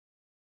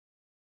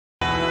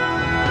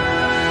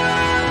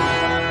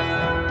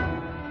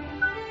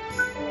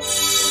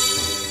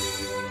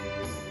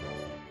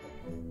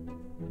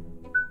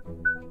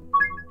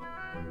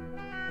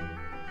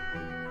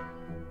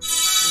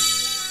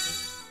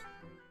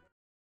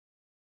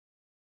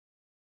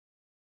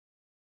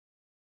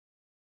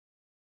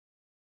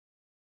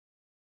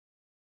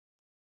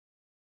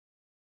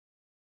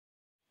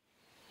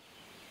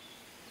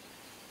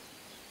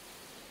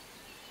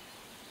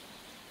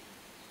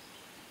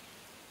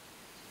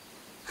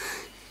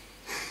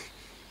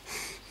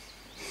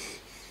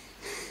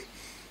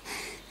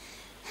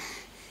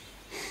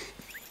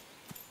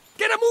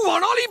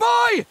on, Ollie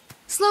boy!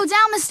 Slow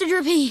down, Mr.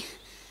 Drippy.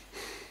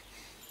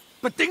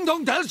 But Ding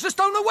Dong Dell's just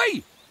down the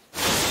way.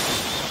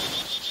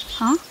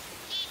 Huh?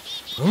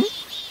 Huh?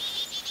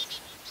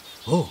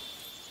 Oh.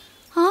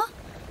 Huh?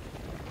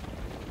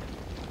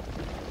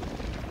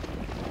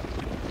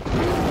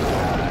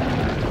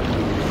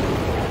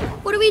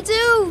 What do we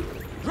do?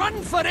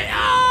 Run for it!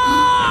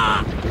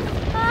 Ah!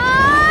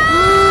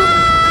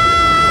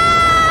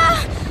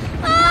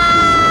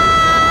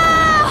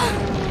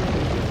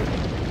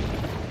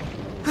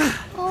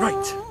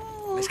 Right.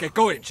 Let's get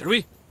going, shall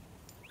we?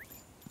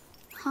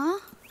 Huh?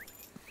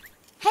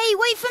 Hey,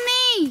 wait for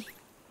me!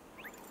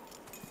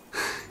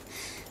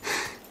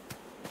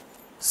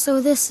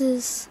 So this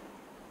is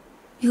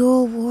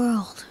your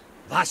world.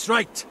 That's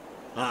right.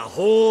 A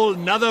whole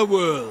nother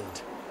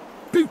world.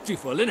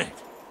 Beautiful, innit?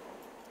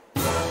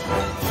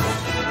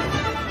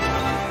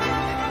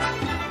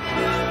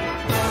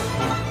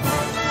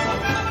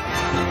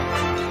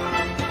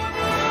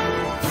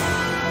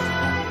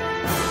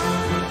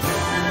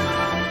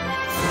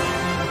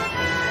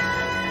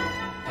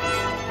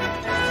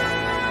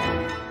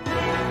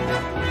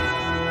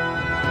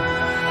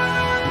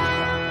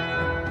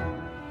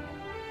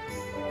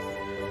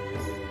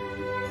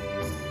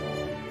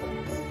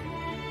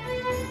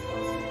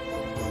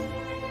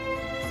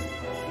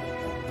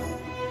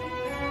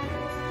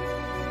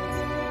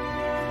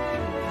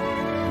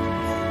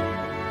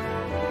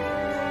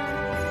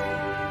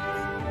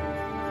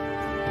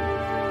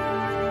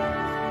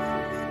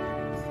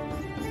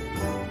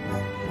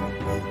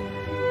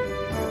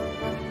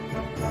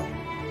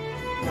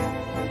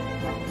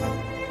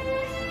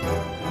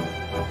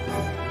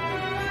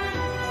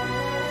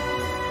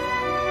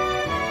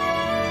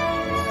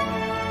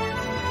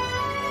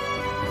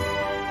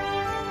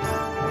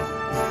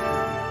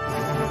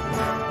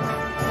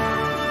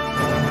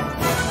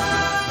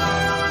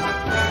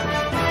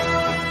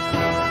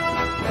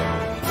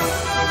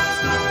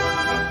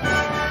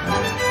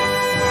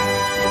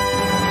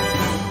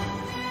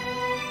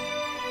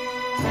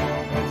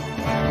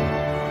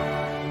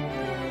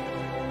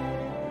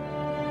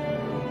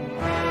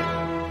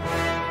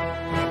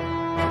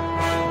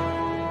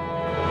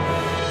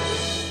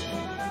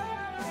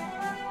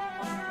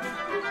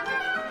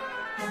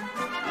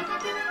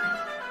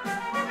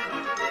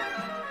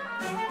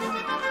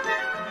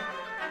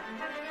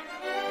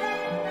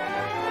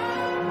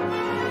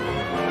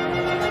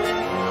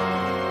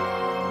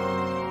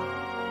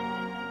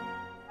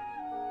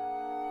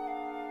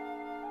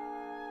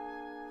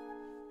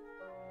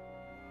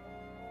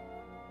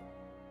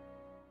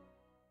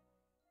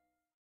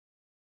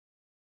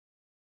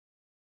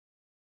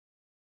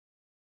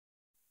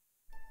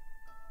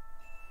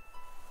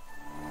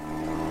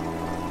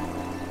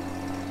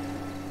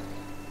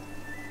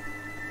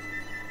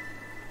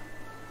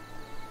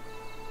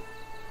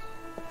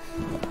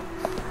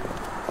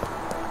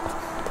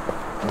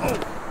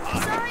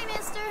 Sorry,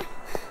 mister.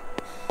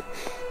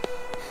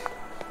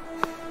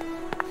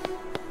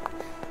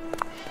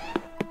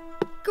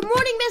 Good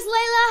morning, Miss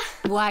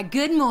Layla. Why,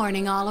 good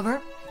morning,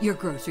 Oliver. Your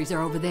groceries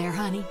are over there,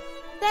 honey.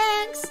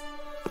 Thanks.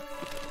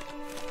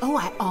 Oh,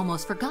 I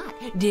almost forgot.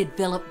 Did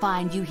Philip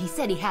find you? He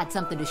said he had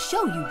something to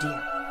show you,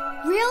 dear.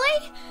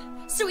 Really?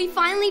 So he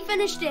finally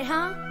finished it,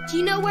 huh? Do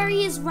you know where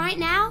he is right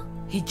now?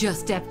 He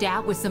just stepped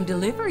out with some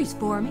deliveries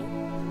for me.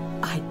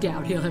 I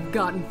doubt he'll have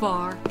gotten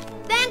far.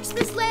 Thanks,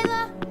 Miss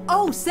Layla.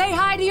 Oh, say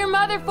hi to your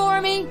mother for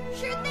me.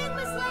 Sure thing,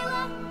 Miss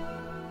Layla.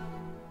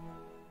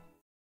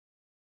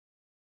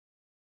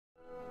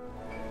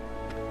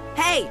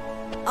 Hey,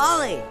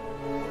 Ollie!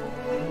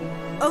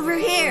 Over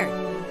here!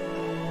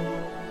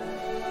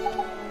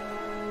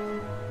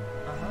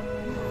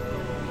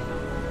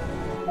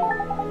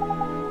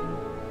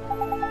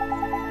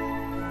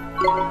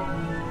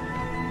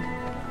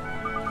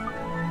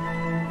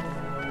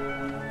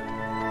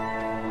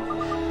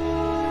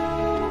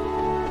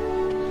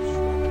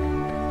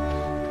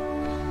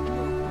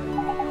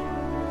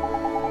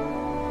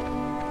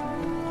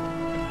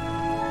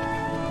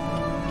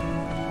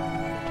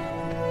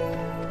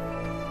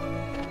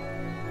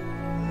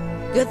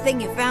 Good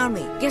thing you found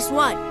me. Guess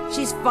what?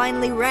 She's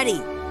finally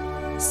ready.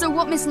 So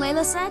what Miss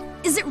Layla said?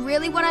 Is it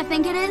really what I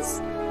think it is?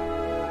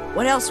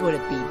 What else would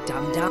it be,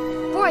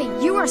 dum-dum? Boy,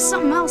 you are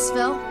something else,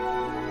 Phil.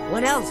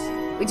 What else?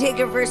 We take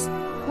her first.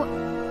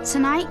 What,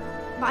 tonight?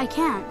 But I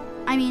can't.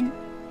 I mean,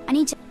 I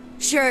need to...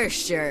 Sure.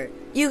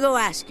 You go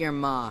ask your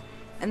ma.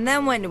 And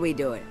then when do we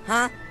do it,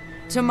 huh?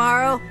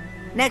 Tomorrow?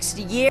 Next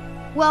year?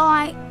 Well,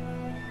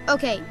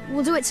 Okay,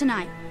 we'll do it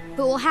tonight.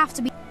 But we'll have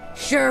to be...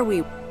 Sure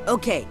we...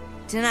 Okay,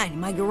 tonight in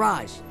my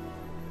garage.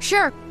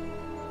 Sure.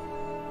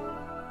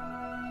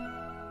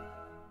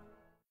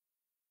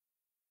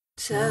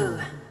 So,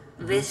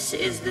 this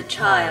is the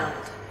child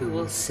who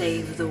will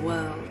save the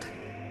world.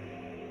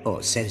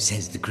 Or so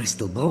says the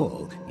crystal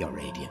ball, Your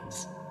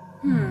Radiance.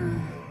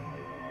 And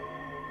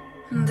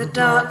the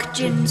Dark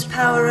Jinn's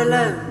power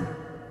alone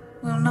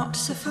will not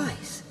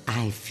suffice.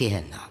 I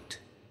fear not.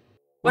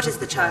 What is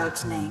the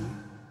child's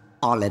name?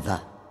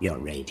 Oliver, Your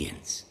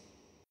Radiance.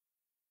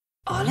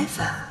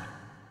 Oliver.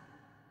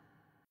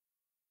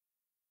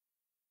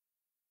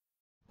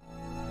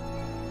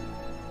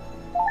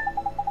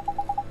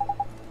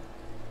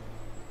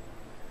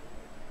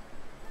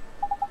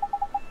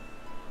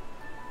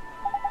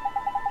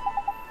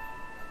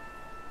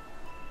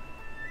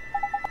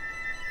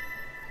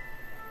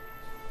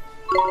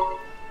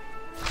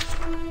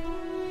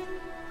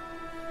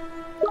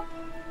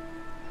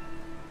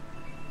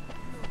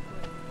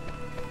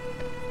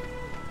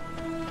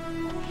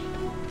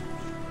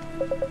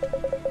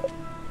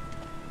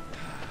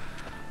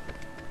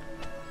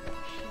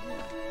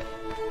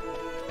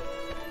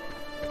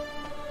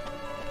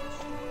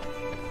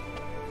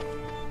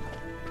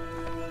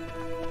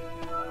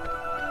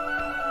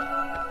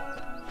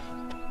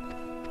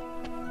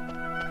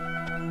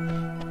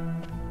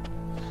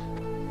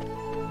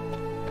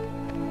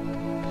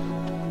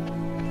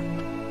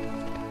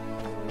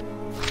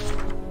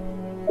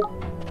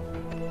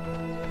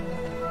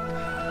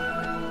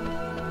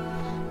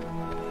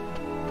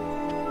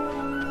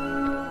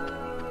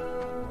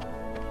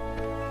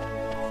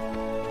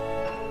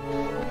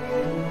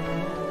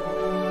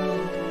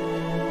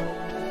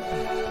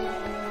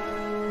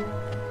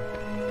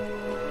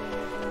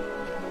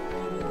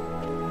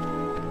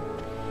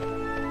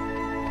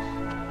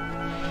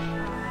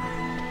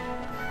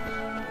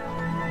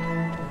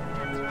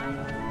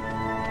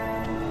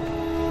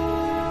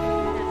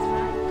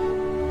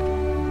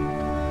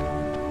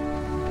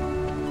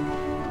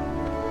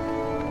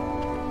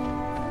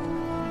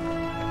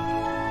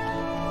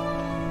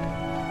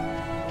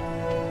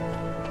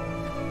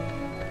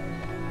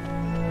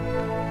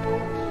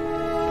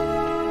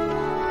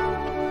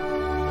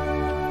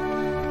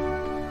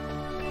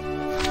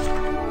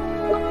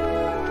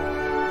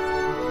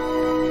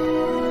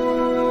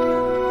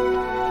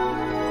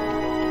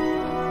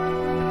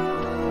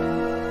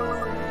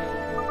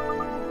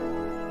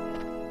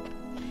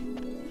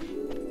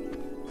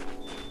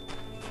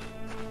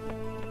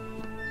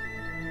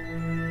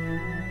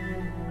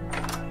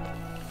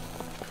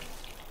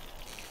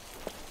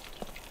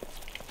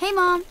 Hey,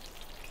 Mom.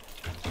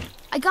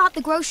 I got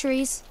the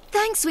groceries.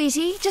 Thanks,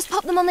 sweetie. Just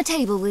pop them on the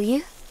table, will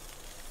you?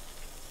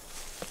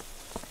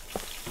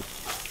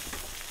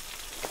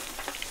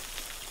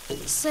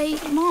 Say,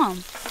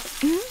 Mom.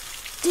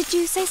 Did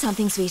you say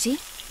something, sweetie?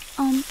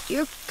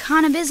 You're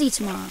kind of busy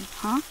tomorrow,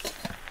 huh?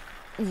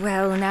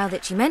 Well, now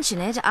that you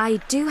mention it, I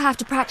do have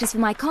to practice for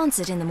my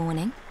concert in the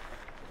morning.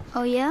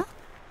 Oh, yeah?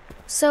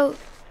 So,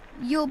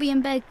 you'll be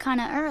in bed kind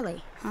of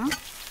early, huh?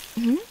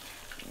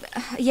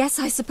 Yes,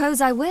 I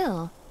suppose I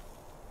will.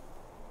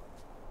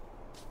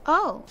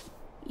 Oh,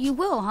 you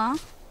will, huh?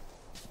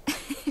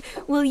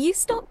 Will you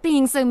stop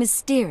being so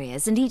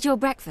mysterious and eat your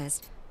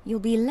breakfast?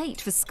 You'll be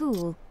late for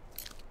school.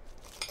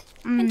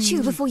 And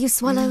chew before you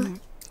swallow.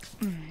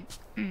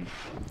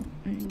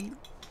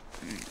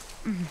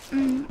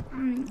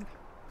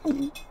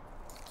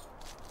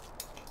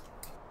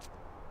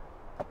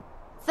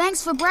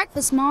 Thanks for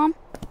breakfast, Mom.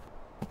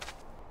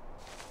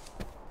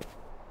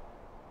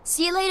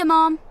 See you later,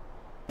 Mom.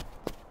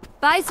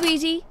 Bye,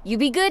 sweetie. You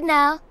be good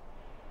now.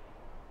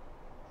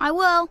 I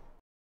will.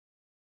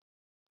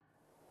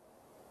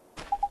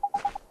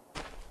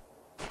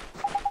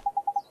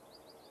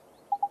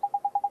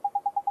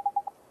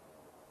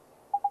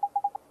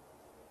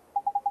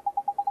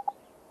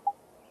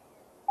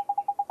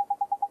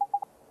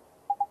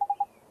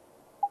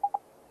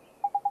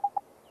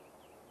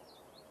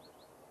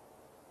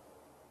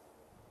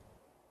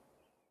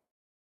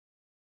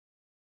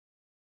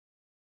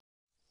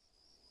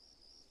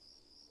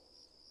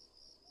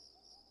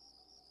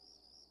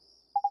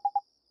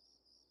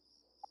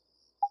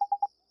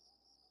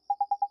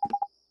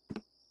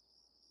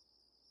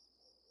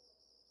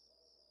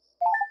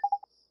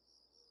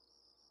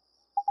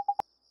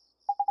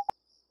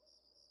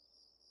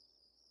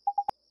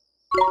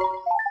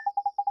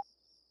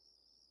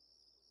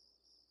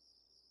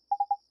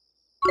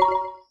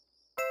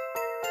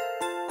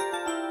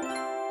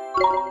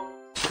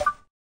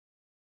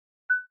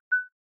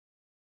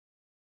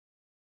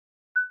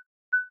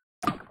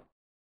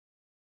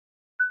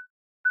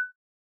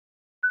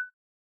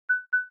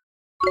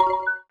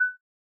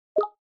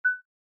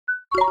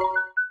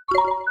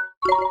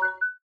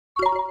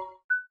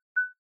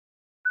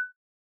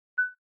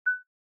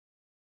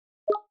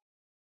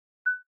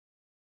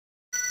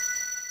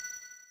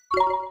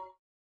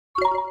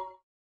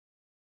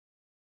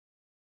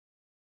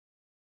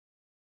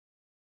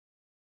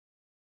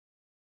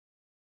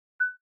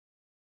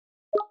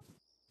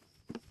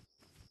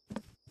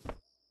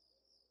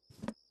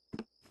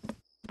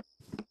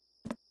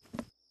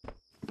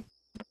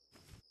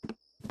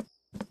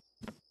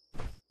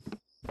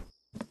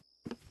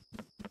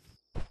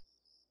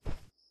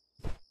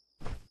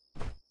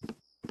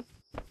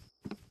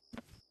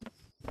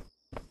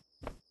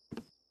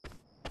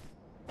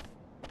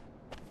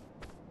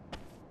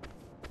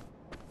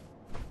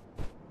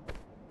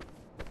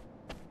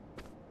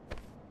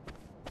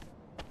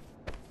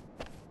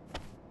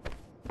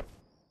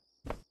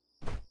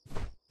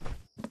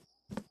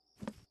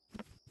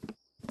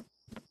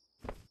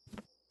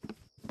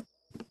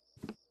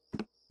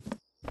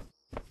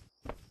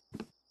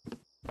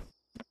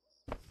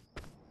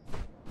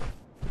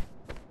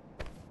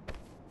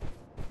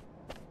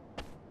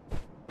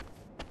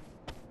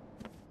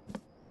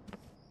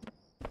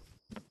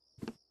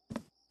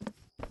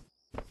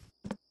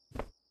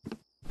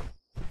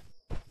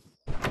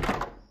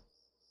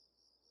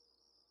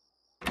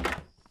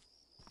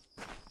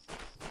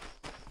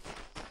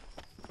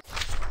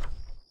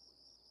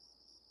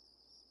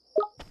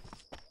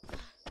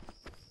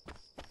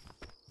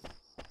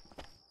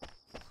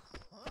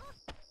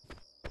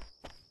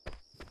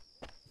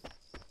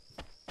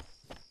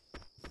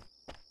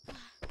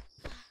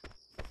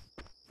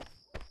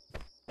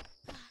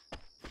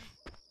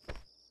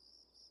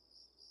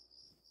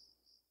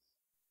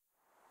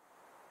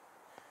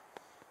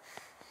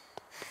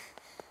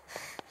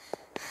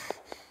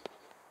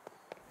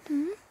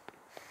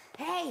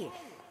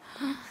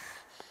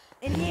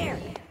 In here!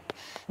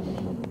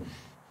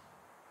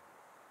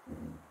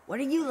 What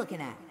are you looking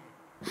at?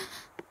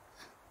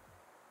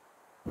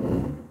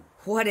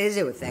 What is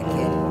it with that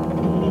kid?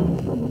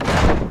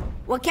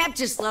 What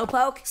kept you,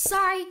 Slowpoke?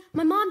 Sorry,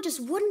 my mom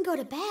just wouldn't go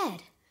to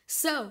bed.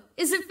 So,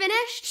 is it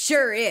finished?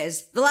 Sure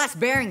is. The last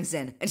bearing's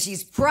in, and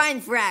she's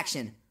primed for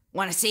action.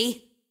 Wanna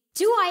see?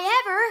 Do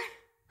I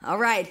ever? All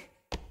right.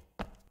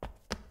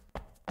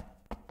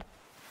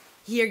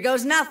 Here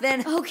goes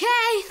nothing.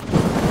 Okay.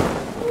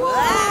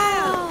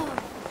 Wow!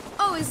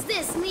 Oh, is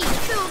this neat,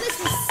 Phil? This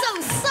is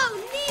so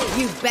neat!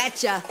 You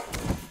betcha.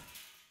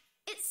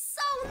 It's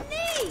so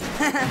neat!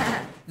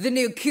 The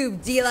new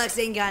Coupe Deluxe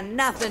ain't got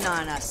nothing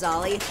on us,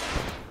 Ollie.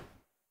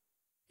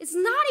 It's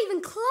not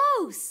even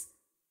close.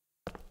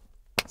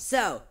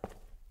 So,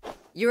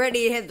 you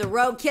ready to hit the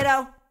road,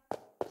 kiddo?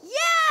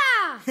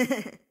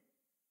 Yeah!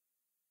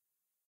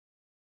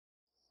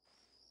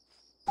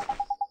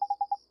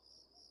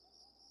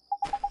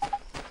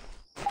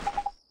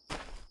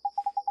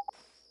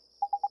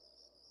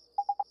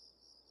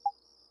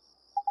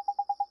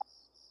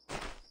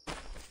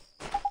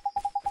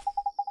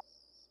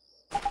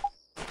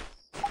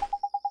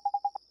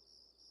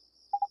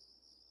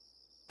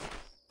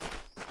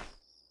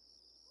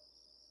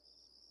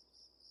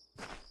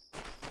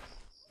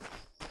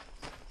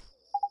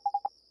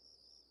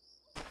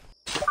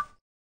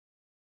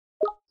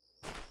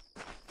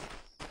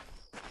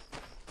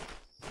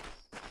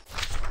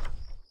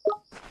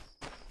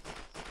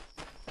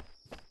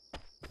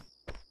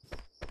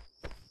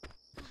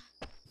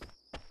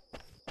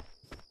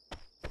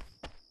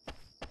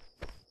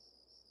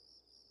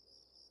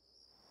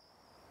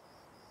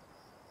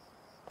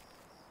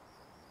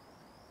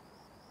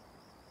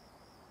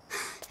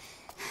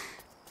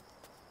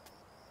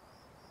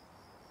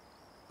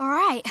 All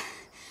right.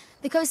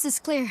 The coast is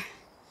clear.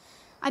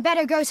 I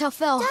better go tell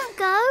Phil. Don't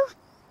go.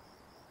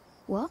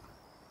 What?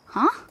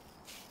 Huh?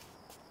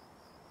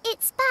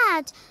 It's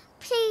bad.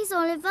 Please,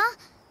 Oliver.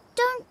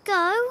 Don't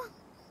go.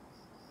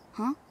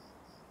 Huh?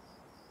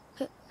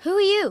 Who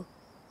are you?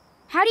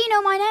 How do you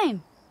know my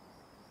name?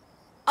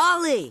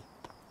 Ollie!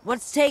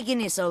 What's taking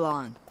you so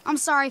long? I'm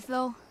sorry,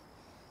 Phil.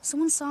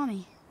 Someone saw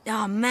me.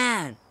 Oh,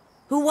 man.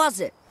 Who was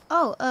it?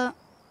 Oh,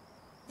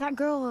 that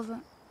girl over...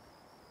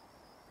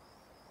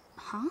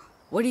 Huh?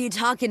 What are you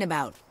talking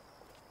about?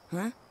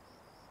 Huh?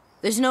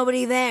 There's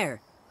nobody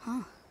there.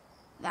 Huh.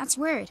 That's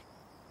weird.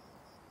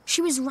 She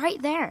was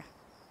right there.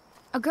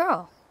 A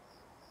girl.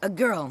 A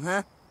girl,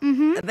 huh?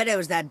 Mm-hmm. I bet it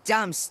was that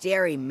dumb,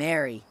 scary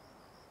Mary.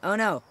 Oh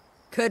no,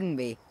 couldn't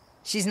be.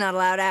 She's not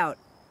allowed out.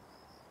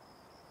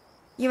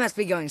 You must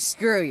be going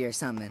screwy or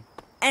something.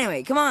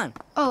 Anyway, come on.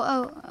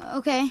 Oh,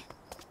 okay.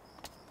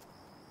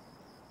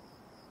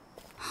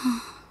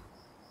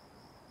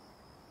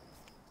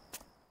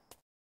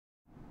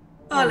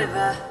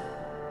 Oliver,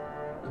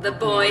 the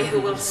boy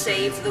who will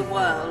save the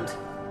world.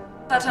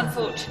 But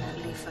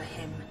unfortunately for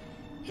him,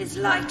 his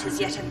light is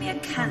yet a mere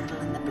candle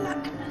in the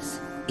blackness.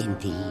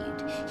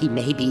 Indeed, he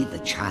may be the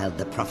child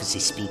the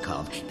prophecies speak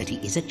of, but he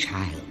is a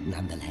child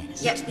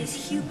nonetheless. Yet these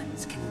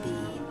humans can be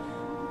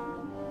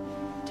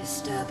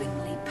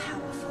disturbingly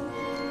powerful.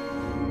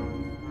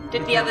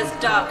 Did the other's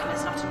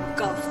darkness not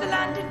engulf the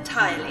land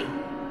entirely?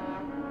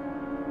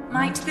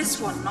 Might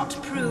this one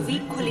not prove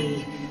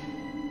equally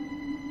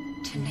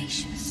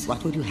tenacious?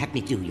 What would you have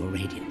me do, your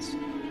radiance?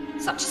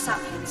 Such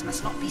sapiens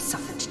must not be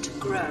suffered to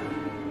grow.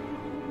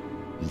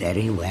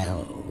 Very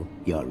well,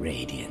 your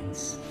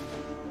radiance.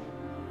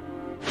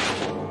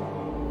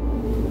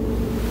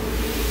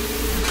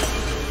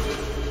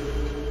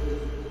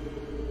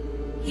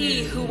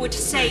 He who would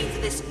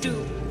save this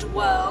doomed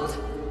world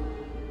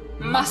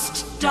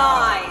must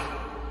die.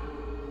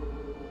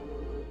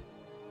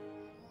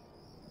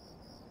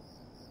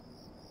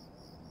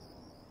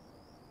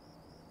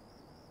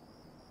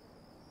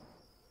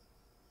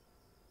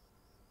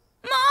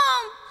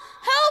 Mom!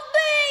 Help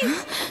me!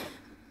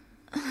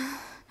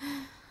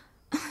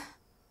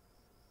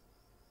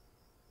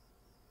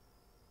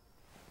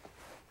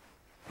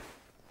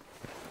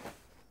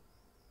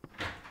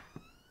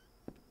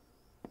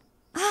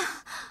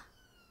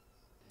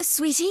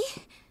 Sweetie?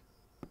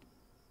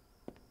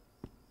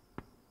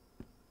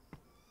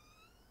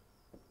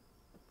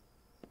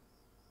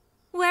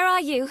 Where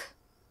are you?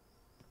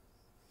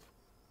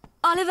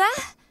 Oliver?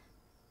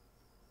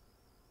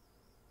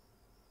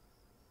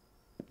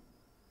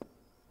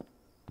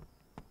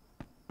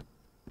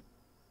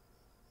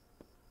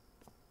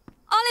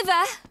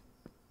 Oliver?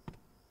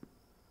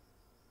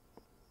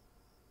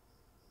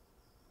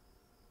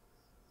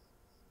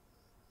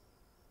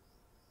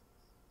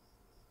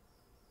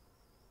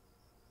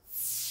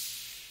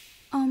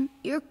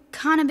 You're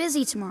kinda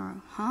busy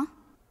tomorrow, huh?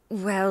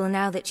 Well,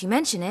 now that you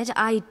mention it,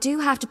 I do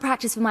have to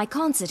practice for my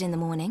concert in the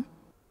morning.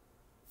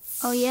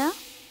 Oh, yeah?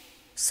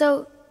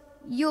 So,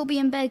 you'll be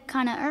in bed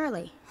kinda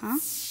early, huh?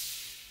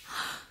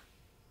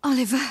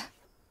 Oliver.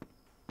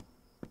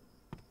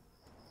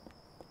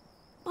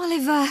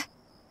 Oliver.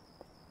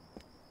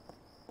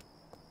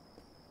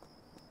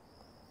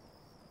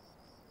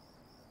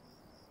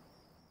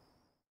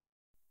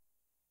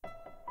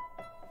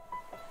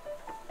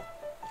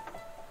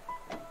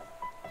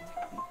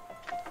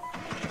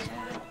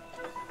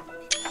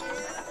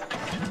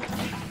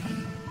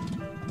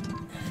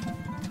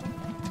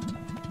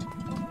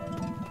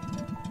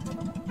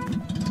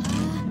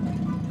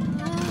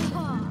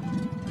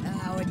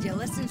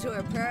 Listen to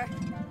her purr.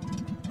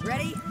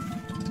 Ready?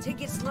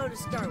 Take it slow to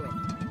start with,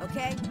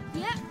 okay?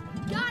 Yep,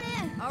 got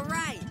it. All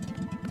right.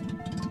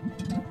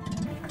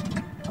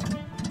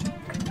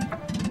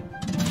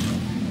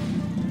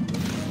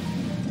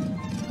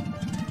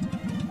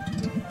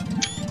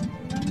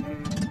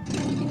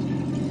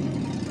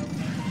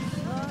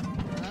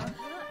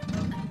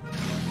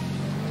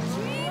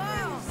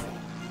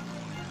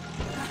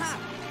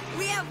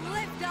 We have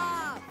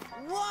liftoff!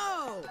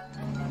 Whoa!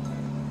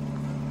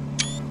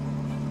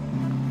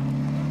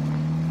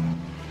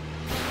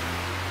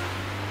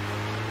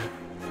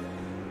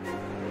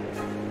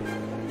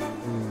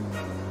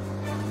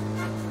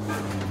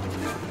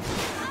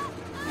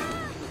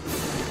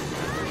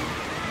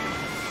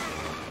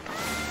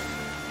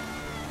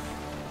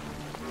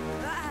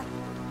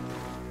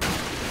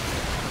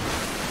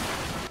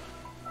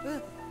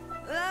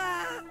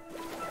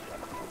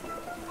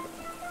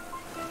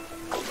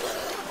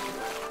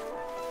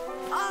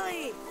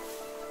 Ollie!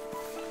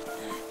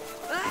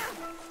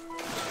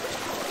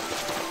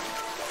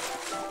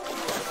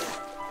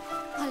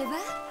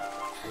 Oliver?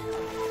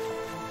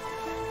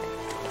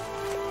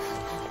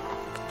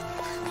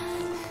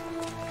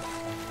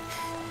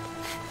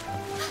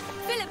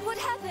 Philip, what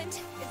happened?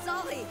 It's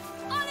Ollie!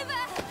 Oliver!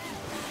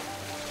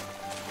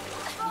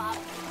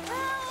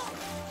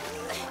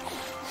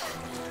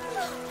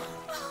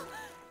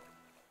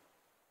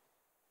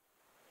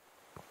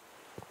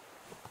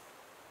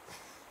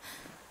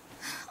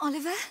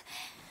 Oliver?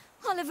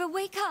 Oliver,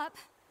 wake up!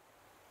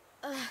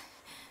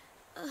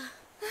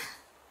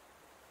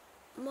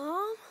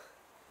 Mom?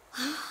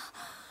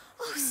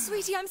 Oh,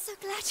 sweetie, I'm so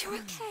glad you're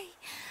okay.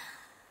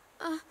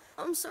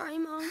 I'm sorry,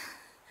 Mom.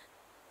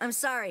 I'm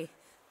sorry.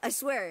 I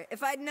swear,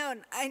 if I'd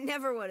known, I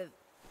never would have.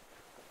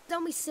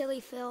 Don't be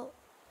silly, Phil.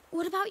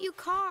 What about your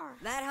car?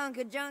 That hunk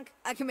of junk,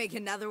 I can make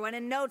another one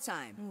in no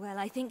time. Well,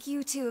 I think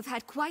you two have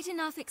had quite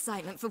enough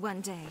excitement for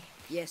one day.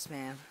 Yes,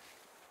 ma'am.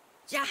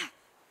 Ja!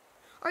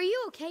 Are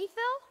you okay,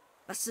 Phil?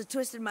 Must have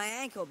twisted my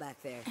ankle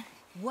back there.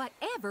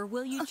 Whatever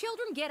will you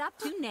children get up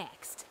to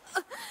next?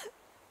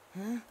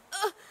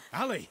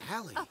 Allie!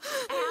 Allie, Allie?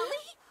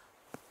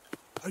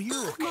 are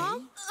you okay?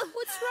 Mom?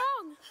 What's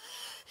wrong?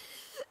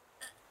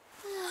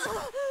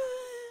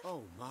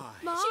 Oh, my.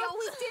 Mom? She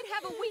always did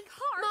have a weak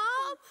heart. Mom?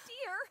 Oh,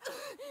 dear.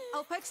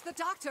 I'll fetch the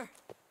doctor.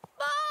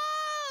 Mom!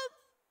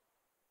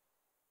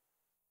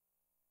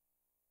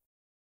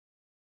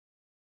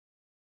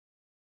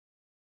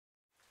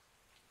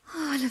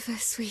 Oliver,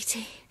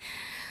 sweetie.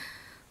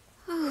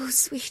 Oh,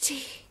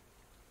 sweetie.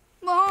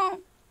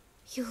 Mom.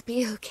 You'll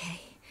be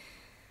okay.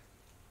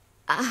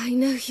 I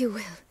know you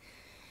will.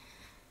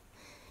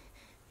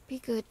 Be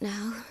good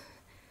now.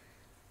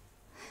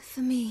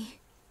 For me.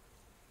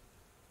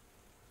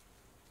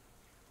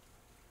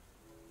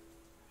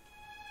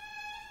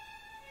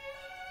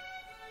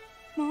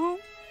 Mom?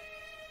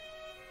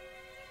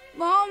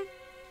 Mom?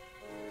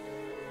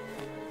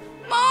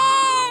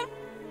 Mom!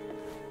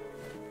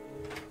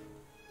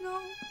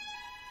 No.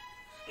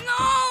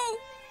 No!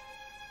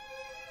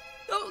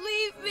 Don't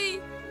leave me.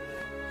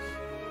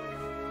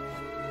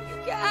 You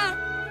can't.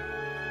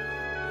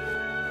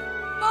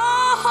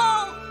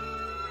 Mom!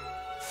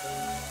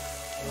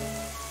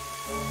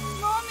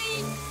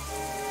 Mommy!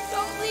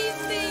 Don't leave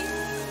me.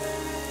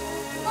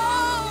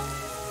 Mom!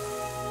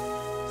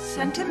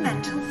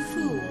 Sentimental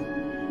fool.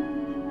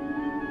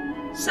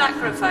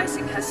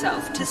 Sacrificing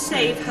herself to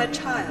save her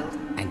child.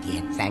 And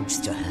yet, thanks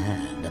to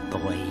her, the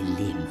boy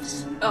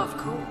lives. Of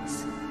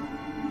course.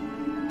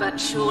 But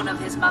shorn of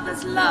his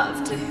mother's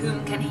love, to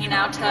whom can he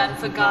now turn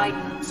for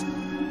guidance?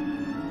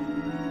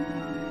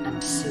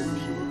 And soon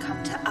he will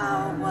come to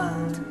our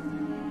world,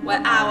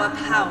 where our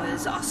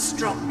powers are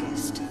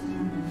strongest.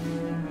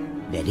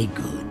 Very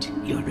good,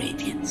 Your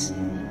Radiance.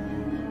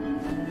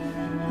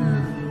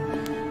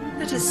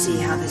 Let us see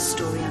how this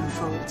story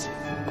unfolds.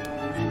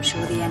 I'm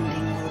sure the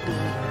ending will be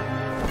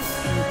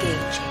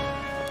engaging.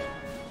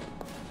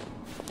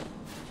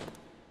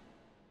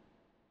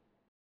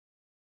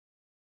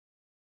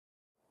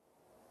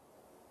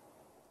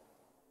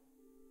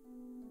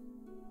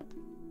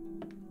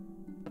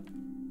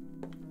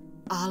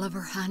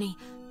 Oliver, honey,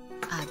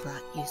 I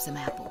brought you some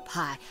apple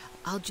pie.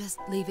 I'll just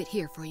leave it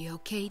here for you,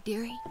 okay,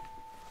 dearie?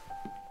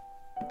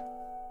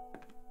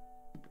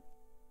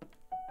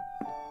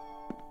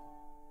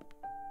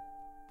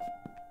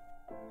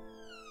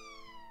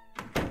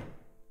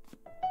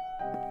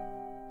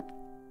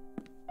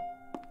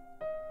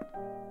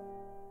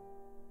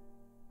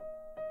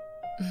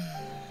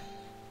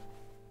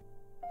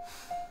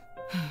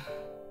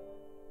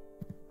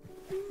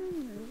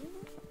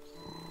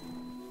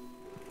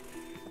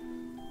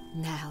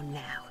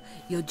 Now,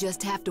 you'll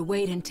just have to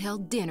wait until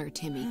dinner,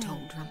 Timmy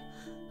told him.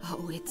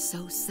 Oh, it's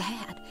so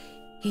sad.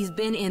 He's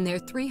been in there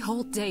 3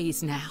 whole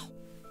days now.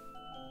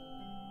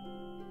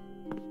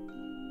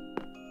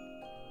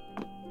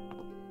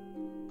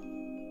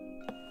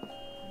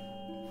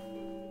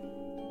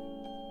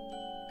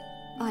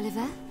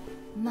 Oliver,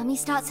 Mummy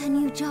starts her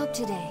new job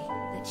today,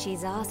 but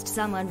she's asked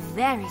someone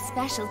very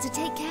special to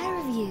take care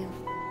of you.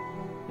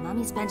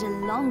 Mummy spent a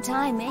long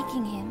time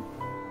making him.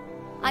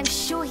 I'm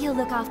sure he'll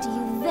look after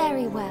you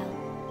very well.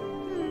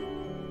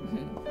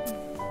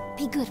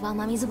 Be good while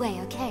Mummy's away,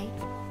 okay?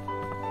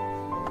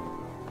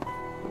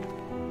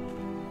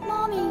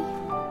 Mommy.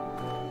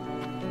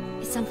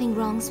 Is something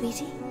wrong,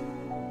 sweetie?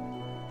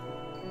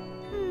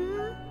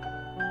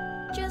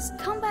 Just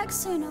come back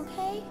soon,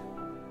 okay?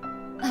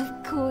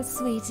 Of course,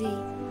 sweetie.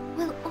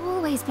 We'll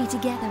always be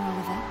together,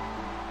 Oliver.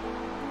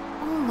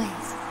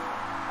 Always.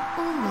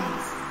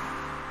 Always.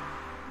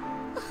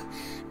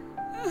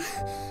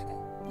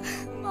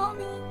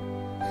 Mommy.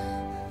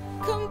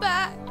 Come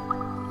back.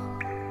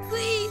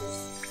 Please.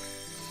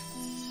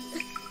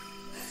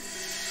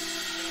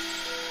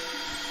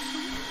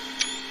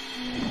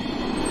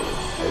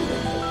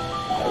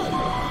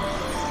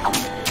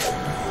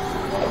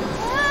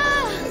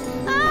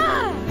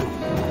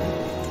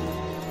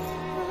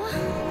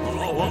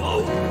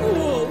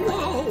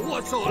 Whoa,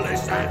 what's all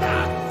this?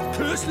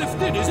 Curse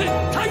lifted, is it?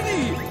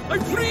 Tiny!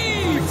 I'm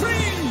free!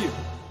 Free!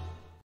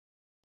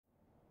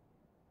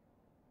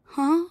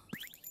 Huh?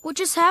 What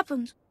just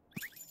happened?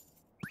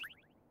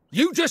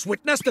 You just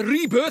witnessed the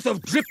rebirth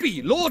of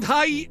Drippy, Lord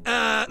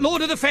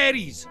of the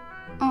Fairies.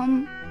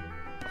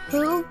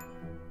 Who?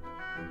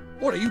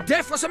 What, are you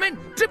deaf or something?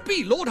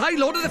 Drippy, Lord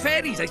of the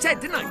Fairies, I said,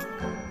 didn't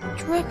I?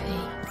 Drippy.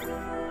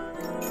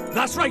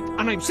 That's right,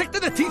 and I'm sick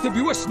to the teeth of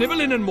you a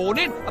snivelling and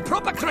moaning. A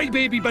proper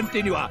crybaby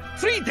bunting you are.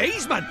 3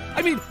 days, man.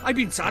 I mean, I've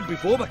been sad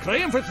before, but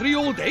crying for 3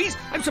 whole days?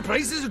 I'm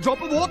surprised there's a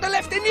drop of water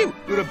left in you.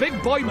 You're a big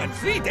boy, man.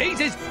 3 days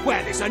is,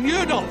 well, it's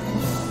unheard of.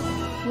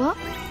 What?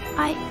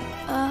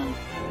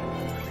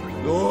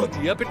 Oh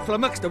dear, bit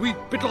flummoxed, a wee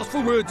bit lost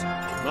for words.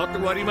 Not to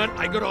worry, man,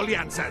 I got all the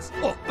answers.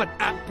 Oh, but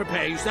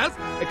prepare yourself.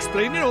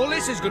 Explaining all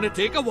this is going to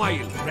take a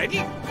while.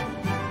 Ready?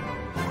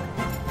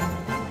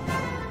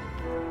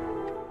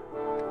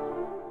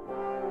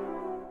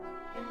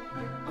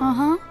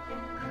 Uh-huh.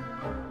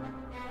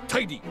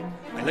 Tidy.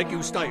 I like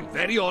your style.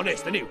 Very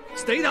honest, and you.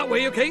 Stay that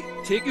way, okay?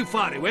 Take you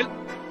far, it will.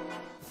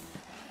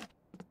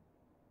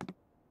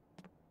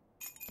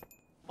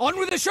 On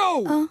with the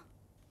show!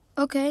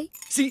 Okay.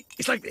 See,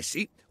 it's like this,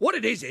 see? What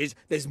it is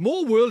there's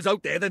more worlds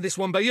out there than this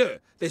one by here.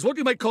 There's what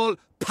you might call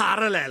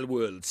parallel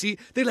worlds, see?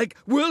 They're like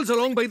worlds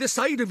along by the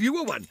side of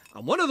your one.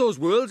 And one of those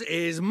worlds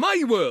is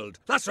my world.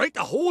 That's right,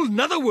 a whole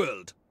nother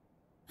world.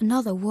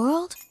 Another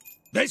world?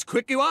 There's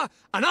quick you are.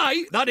 And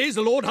I, that is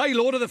the Lord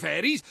of the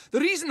Fairies, the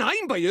reason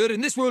I'm by here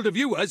in this world of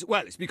yours,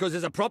 well, it's because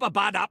there's a proper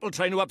bad apple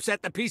trying to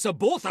upset the peace of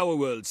both our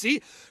worlds,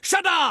 see?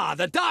 Shadar,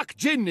 the Dark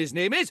Djinn, his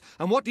name is,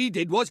 and what he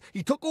did was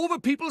he took over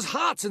people's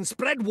hearts and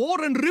spread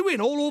war and ruin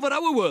all over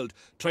our world.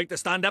 Tried to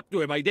stand up to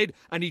him, I did,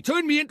 and he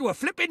turned me into a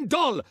flippin'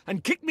 doll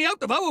and kicked me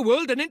out of our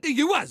world and into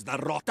yours, the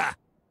rotter.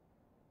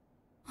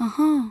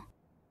 Uh-huh.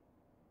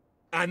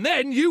 And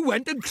then you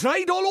went and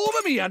cried all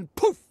over me, and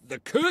poof, the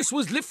curse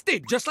was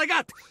lifted, just like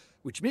that.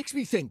 Which makes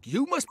me think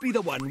you must be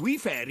the one we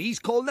fairies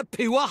call the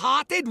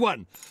pure-hearted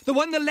one. The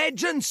one the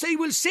legends say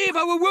will save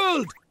our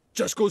world.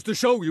 Just goes to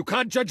show you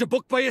can't judge a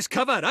book by its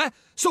cover, eh?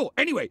 So,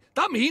 anyway,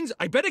 that means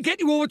I better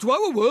get you over to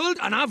our world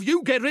and have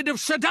you get rid of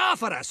Shadar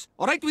for us.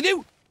 All right with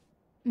you?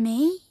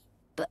 Me?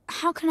 But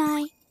how can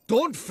I?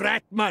 Don't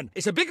fret, man.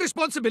 It's a big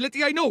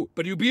responsibility, I know,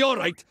 but you'll be all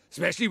right,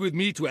 especially with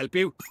me to help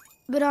you.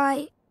 But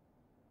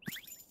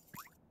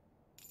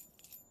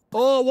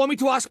Oh, want me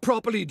to ask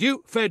properly, do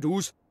you? Fair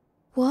dues.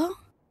 What?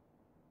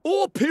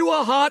 Oh,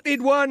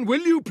 pure-hearted one, will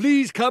you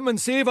please come and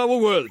save our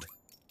world?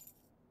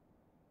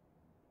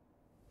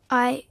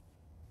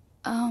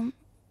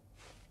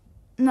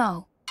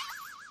 No.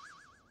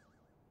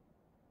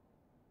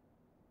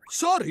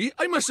 Sorry,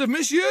 I must have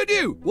misheard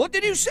you. What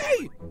did you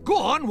say? Go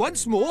on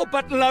once more,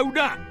 but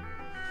louder.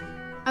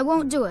 I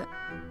won't do it.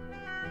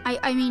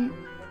 I mean,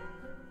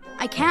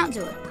 I can't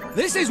do it.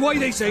 This is why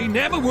they say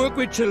never work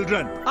with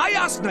children. I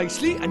ask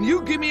nicely, and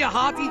you give me a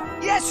hearty,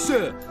 yes,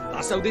 sir.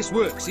 That's how this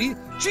works, see?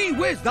 Gee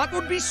whiz, that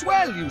would be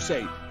swell, you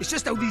say. It's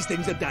just how these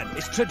things are done.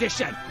 It's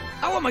tradition.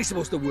 How am I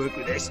supposed to work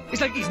with this?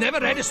 It's like he's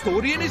never read a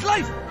story in his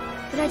life.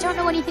 But I don't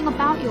know anything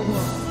about your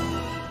world.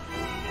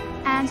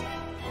 And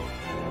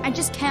I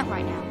just can't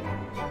right now.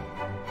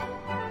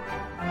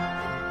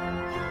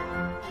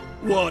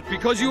 What,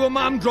 because your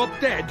mum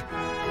dropped dead?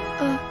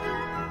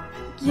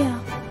 Yeah.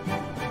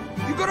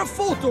 You got a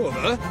photo of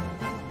her?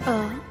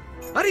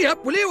 Hurry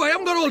up, will you? I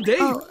haven't got all day.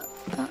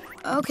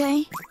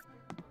 Okay.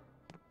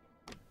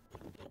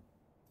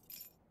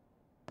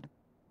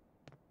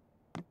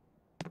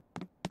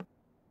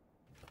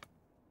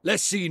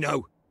 Let's see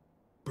now.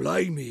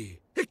 Blimey.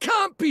 It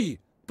can't be.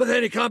 But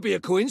then it can't be a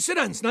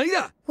coincidence,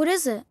 neither. What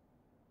is it?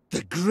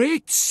 The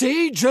great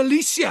sage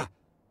Alicia.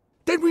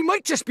 Then we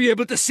might just be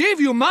able to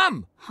save your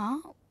mum. Huh?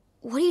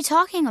 What are you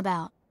talking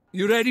about?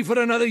 You ready for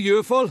another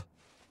earful?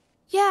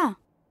 Yeah.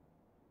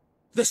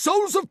 The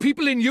souls of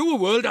people in your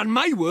world and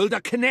my world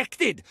are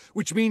connected,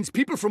 which means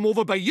people from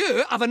over by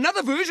here have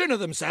another version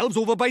of themselves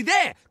over by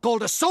there,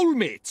 called a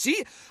soulmate,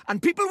 see?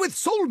 And people with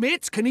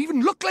soulmates can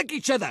even look like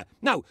each other.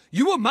 Now,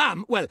 your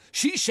mum, well,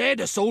 she shared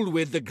a soul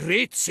with the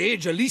great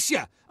sage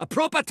Alicia. A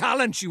proper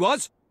talent she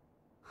was.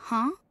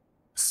 Huh?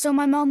 So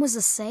my mom was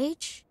a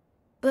sage?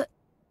 But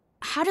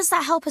how does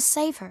that help us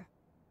save her?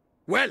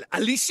 Well,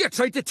 Alicia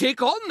tried to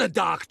take on the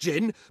Dark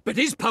Djinn, but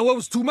his power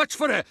was too much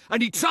for her,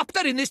 and he trapped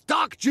her in this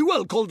dark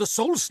jewel called the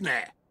Soul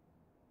Snare.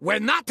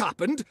 When that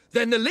happened,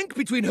 then the link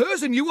between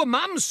hers and your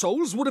mam's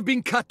souls would have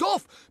been cut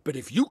off. But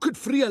if you could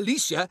free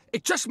Alicia,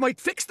 it just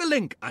might fix the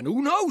link, and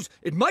who knows,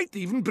 it might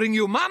even bring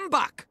your mam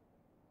back.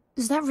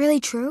 Is that really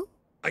true?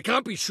 I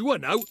can't be sure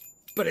now,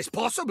 but it's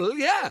possible,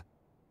 yeah.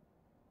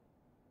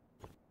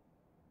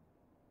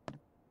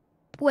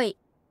 Wait.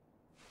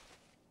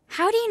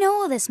 How do you know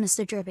all this,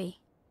 Mr. Drippy?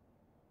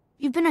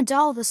 You've been a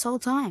doll this whole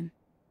time.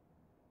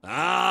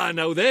 Ah,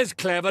 now there's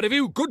clever of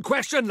you. Good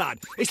question, lad.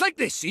 It's like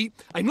this, see?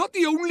 I'm not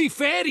the only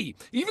fairy.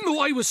 Even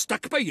though I was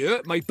stuck by here,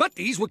 my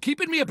buddies were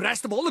keeping me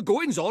abreast of all the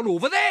goings-on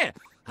over there.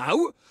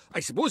 How? I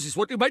suppose it's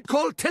what you might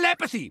call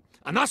telepathy.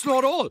 And that's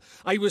not all.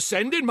 I was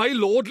sending my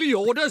lordly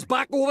orders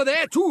back over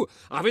there too,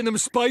 having them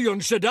spy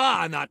on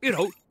Shadar and that,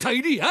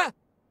 tidy, huh?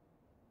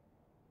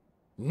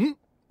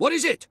 What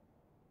is it?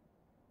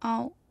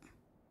 I'll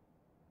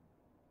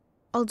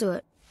do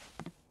it.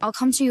 I'll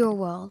come to your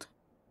world.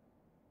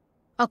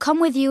 I'll come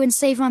with you and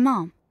save my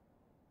mom.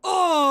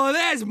 Oh,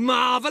 that's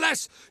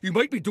marvellous! You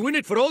might be doing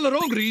it for all the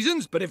wrong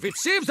reasons, but if it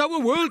saves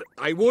our world,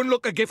 I won't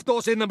look a gift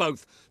horse in the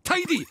mouth.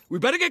 Tidy! We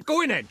better get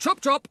going then.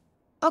 Chop chop!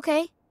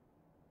 Okay.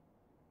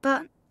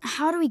 But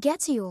how do we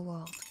get to your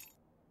world?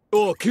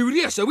 Oh,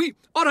 curious, are we?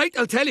 Alright,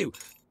 I'll tell you.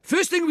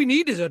 First thing we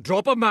need is a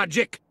drop of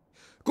magic.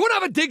 Go and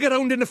have a dig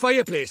around in the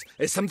fireplace.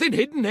 There's something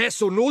hidden there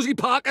so nosy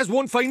Parkers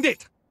won't find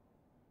it.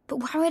 But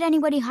why would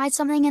anybody hide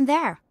something in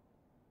there?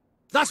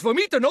 That's for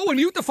me to know and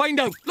you to find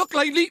out. Look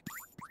lively.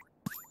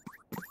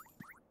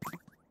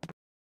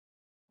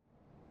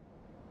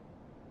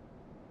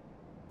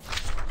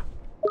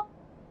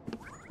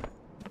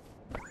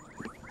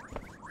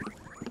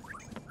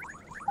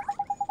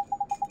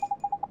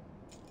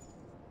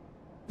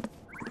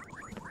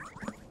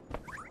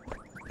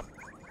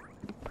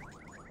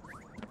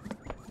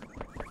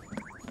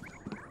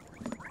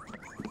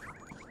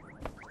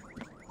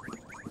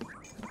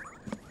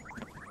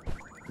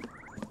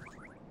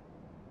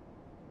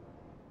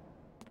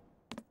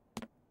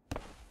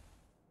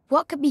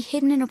 What could be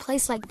hidden in a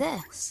place like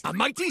this? A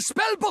mighty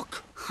spell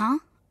book! Huh?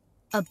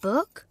 A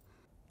book?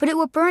 But it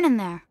would burn in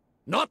there.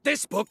 Not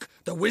this book.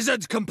 The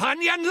Wizard's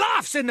Companion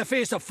laughs in the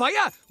face of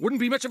fire. Wouldn't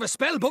be much of a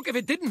spell book if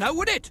it didn't now,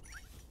 would it?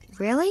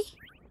 Really?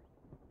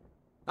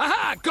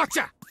 Aha!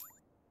 Gotcha!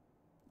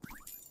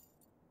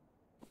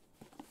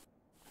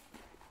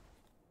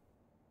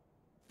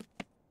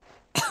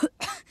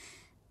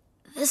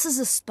 This is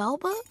a spell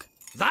book?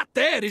 That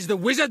there is the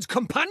Wizard's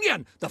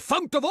Companion, the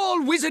fount of all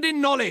wizarding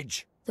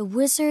knowledge. The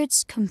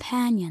Wizard's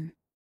Companion.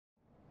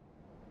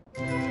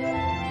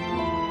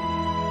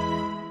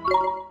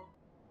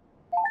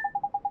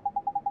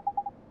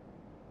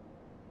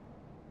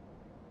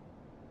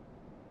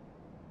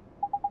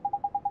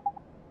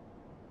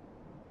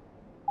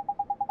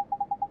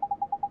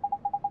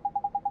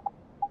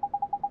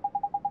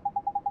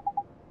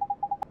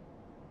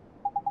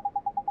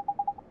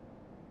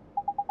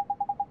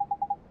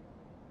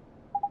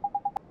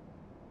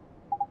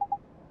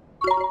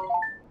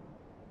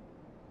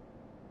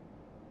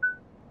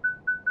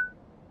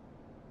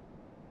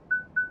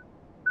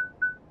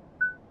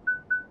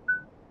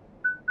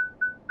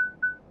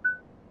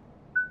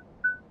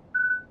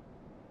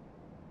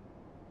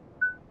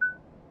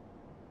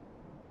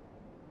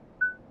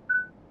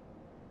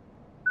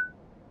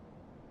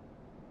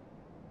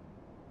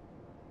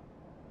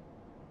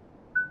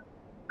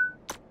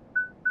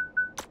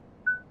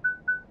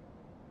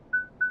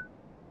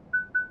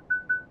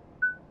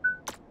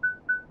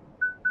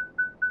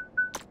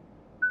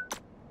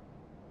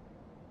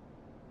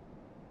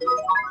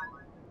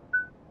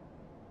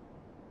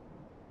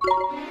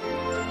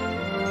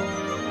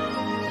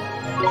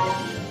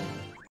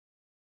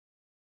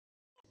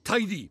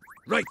 Tidy.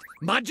 Right,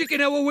 magic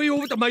in our way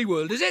over to my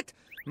world, is it?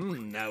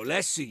 Now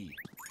let's see.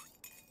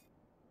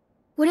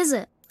 What is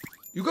it?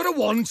 You got a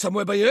wand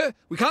somewhere by here?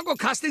 We can't go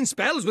casting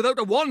spells without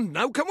a wand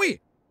now, can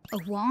we?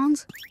 A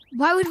wand?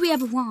 Why would we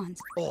have a wand?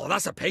 Oh,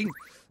 that's a pain.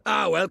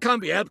 Ah, well,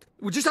 can't be helped.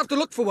 We'll just have to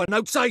look for one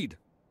outside.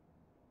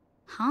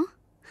 Huh?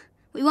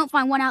 We won't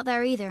find one out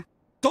there either.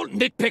 Don't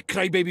nitpick,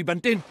 crybaby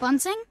bunting.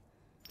 Bunting?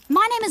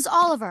 My name is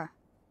Oliver.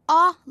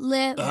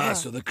 Oliver. Ah,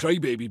 so the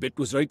crybaby bit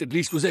was right, at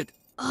least, was it?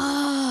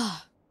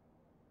 Ugh.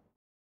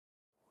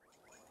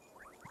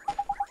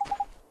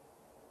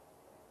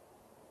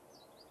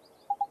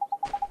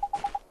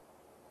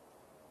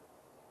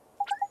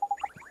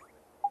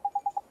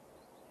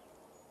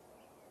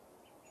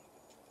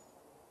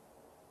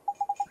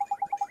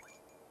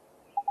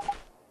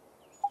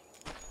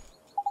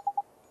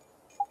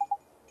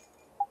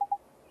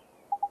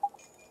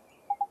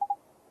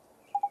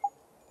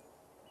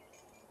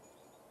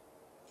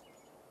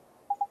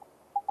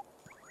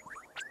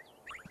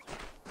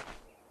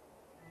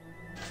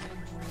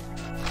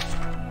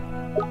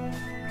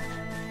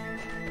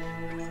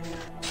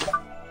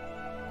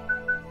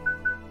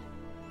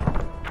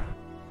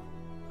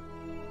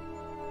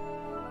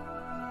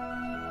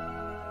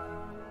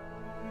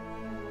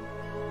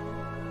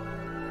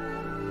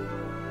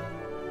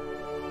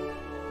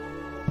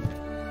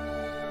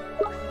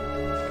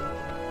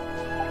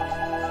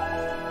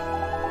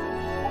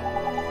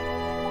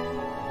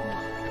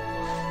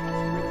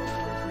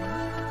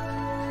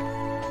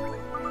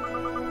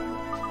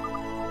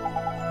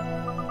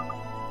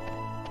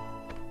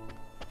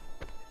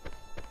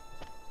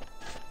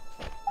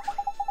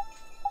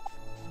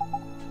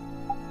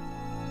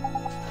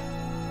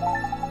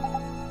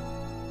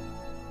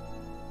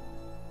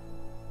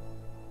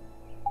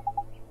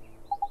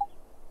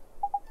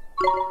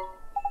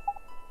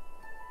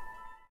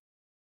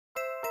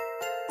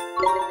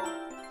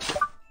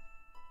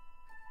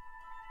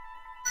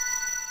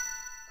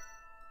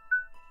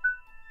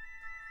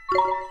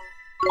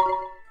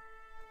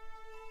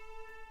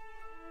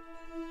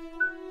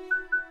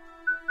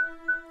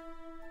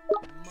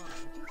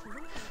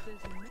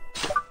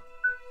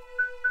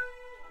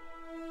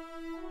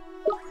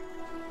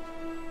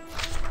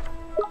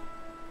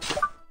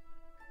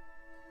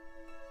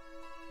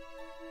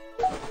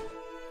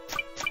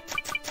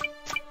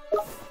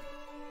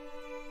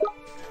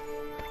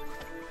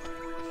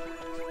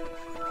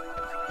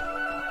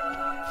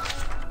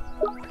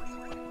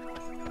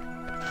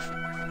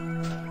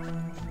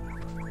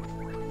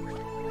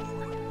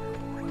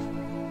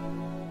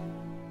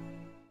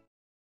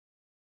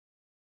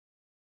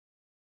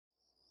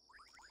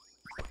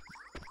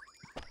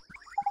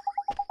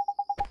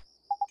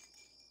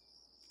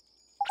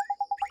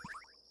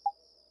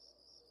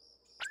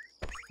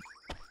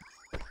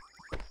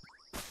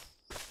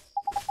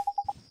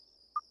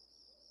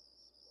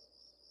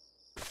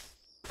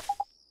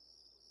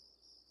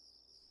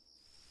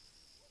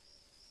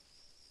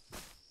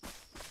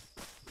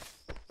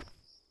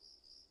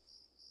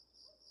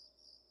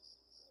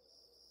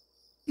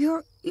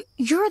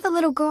 you're the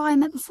little girl I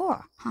met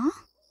before, huh?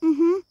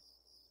 Mm-hmm.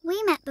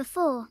 We met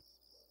before.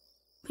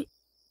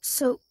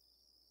 So,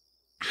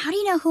 how do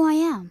you know who I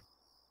am?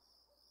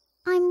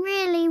 I'm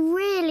really,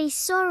 really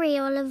sorry,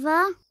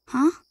 Oliver.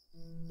 Huh?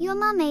 Your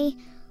mummy.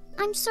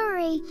 I'm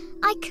sorry.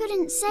 I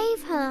couldn't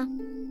save her.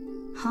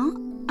 Huh?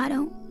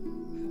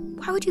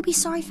 Why would you be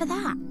sorry for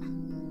that?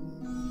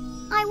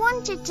 I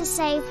wanted to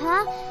save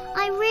her.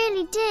 I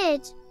really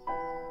did.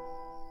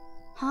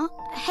 Huh?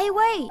 Hey,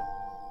 wait.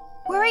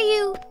 Where are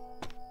you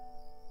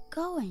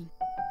going?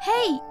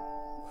 Hey,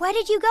 where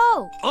did you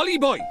go? Ollie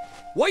boy,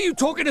 why are you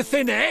talking to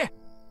thin air?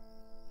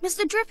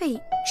 Mr. Drippy,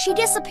 she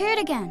disappeared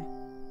again.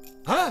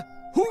 Huh?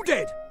 Who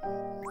did?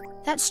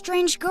 That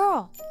strange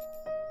girl.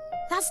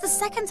 That's the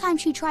second time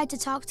she tried to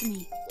talk to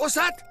me. What's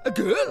that? A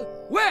girl?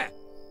 Where?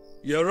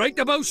 You're right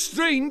about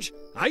strange.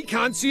 I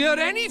can't see her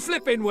any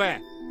flipping where.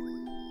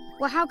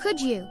 Well, how could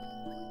you?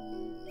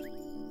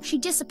 She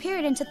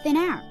disappeared into thin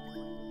air.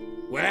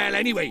 Well,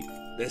 anyway,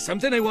 there's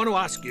something I want to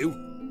ask you.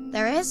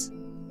 There is?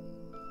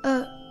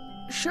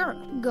 Sure,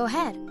 go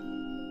ahead.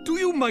 Do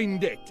you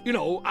mind it? You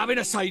know, having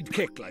a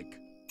sidekick like?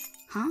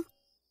 Huh?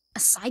 A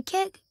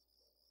sidekick?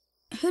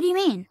 Who do you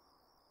mean?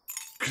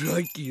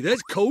 Crikey,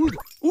 that's cold.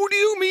 Who do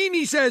you mean,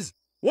 he says?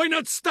 Why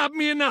not stab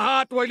me in the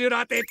heart while you're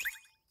at it?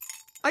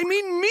 I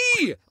mean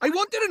me! I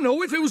wanted to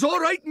know if it was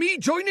alright me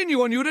joining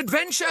you on your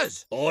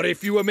adventures. Or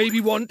if you were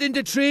maybe wanting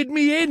to trade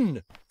me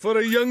in for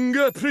a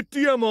younger,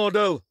 prettier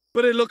model.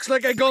 But it looks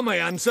like I got my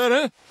answer,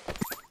 huh?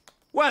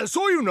 Well,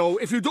 so you know,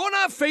 if you don't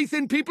have faith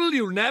in people,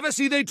 you'll never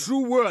see their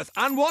true worth.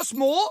 And what's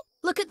more...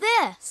 Look at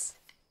this.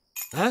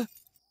 Huh?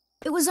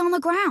 It was on the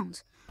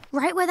ground,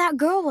 right where that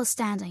girl was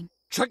standing.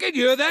 Chuck it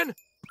here, then.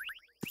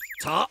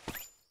 Ta.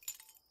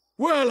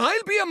 Well,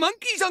 I'll be a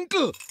monkey's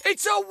uncle.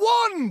 It's a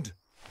wand.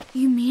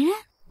 You mean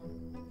it?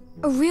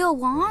 A real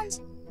wand?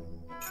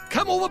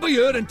 Come over by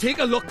here and take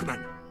a look,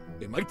 man.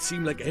 It might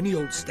seem like any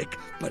old stick,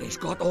 but it's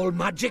got all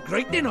magic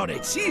writing on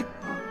it, see?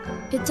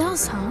 It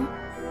does, huh?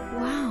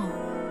 Wow.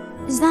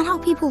 Is that how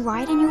people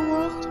write in your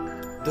world?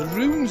 The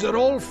runes are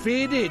all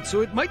faded,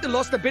 so it might have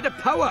lost a bit of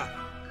power.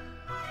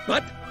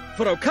 But,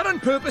 for our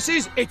current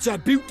purposes, it's a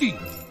beauty.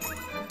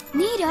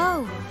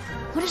 Neato.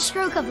 What a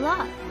stroke of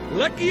luck.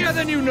 Luckier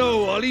than you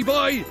know, Ollie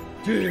boy.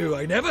 Phew,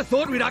 I never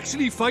thought we'd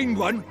actually find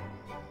one.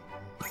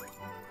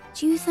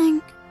 Do you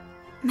think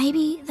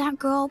maybe that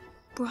girl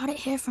brought it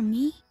here for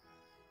me?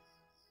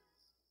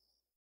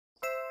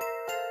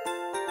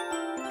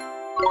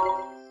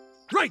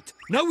 Right,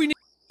 now we need...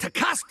 To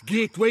cast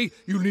Gateway,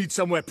 you need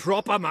somewhere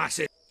proper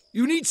massive.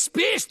 You need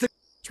space to...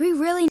 Do we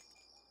really...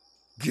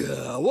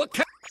 Gah, what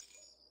kind...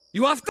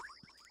 You have to...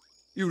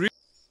 You re...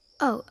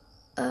 Oh,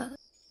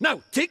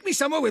 Now, take me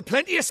somewhere with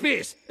plenty of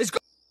space. It's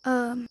got...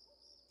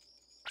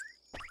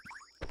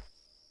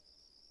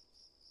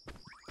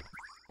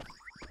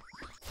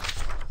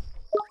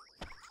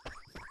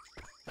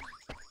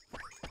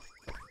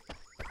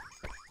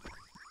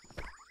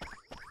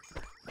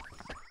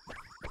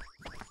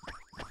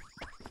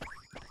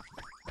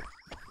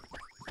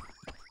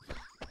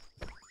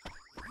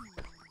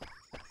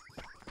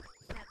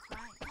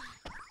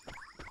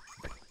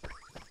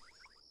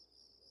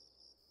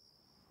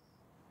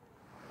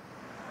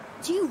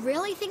 Do you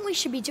really think we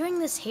should be doing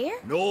this here?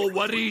 No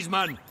worries,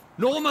 man.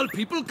 Normal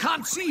people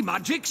can't see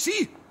magic,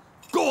 see?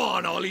 Go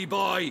on, Ollie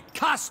boy.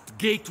 Cast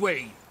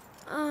Gateway.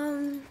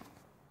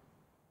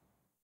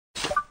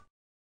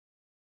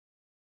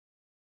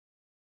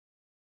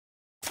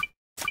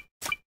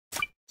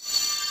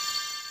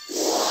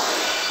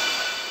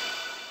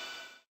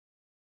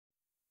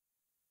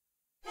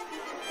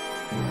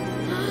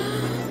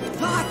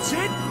 That's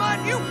it,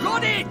 man. You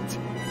got it.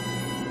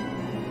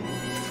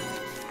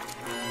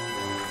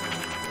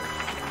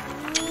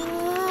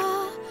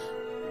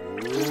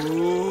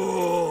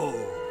 Whoa!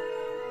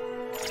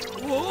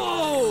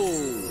 Whoa!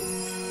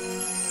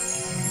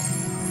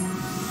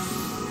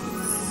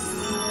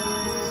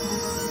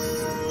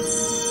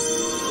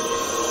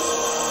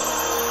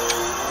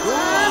 Go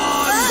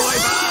on, boy,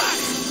 back!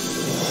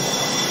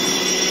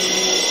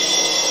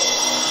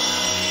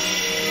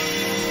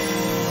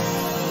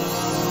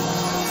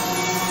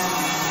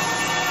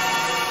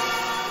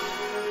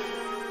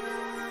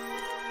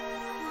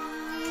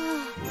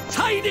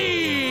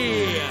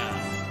 Tidy!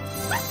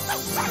 What is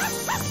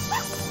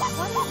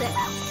it?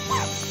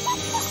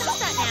 Stop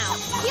that now!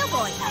 Heel,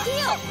 boy!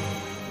 Heel!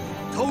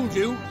 Told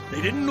you,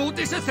 they didn't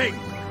notice a thing.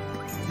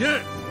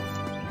 Yeah.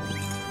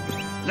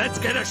 Let's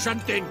get a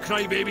shunt in,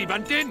 crybaby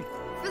bunting.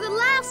 For the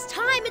last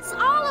time, it's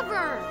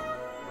Oliver!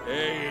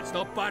 Hey, it's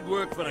not bad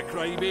work for a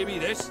crybaby,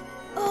 this.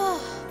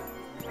 Ugh.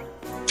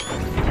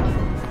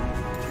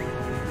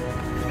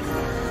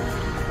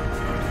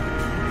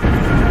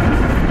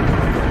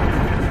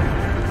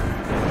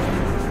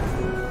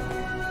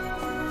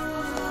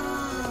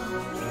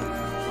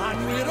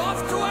 And we're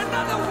off to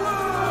another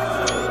world!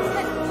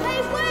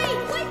 Hey, wait!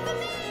 Wait for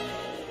me!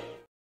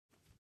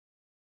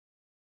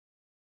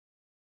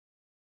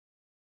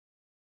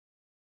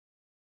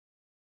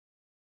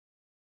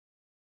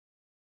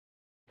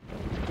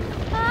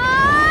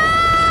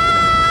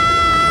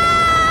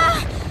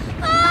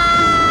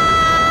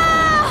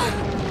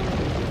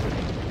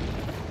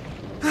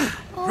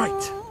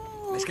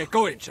 get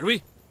going, shall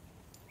we?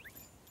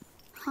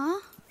 Huh?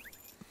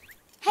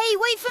 Hey,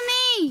 wait for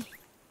me!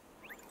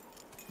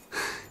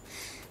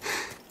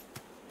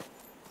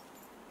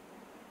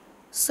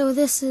 So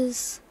this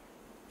is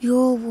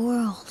your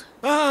world.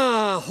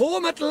 Ah,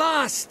 home at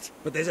last!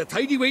 But there's a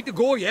tidy way to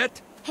go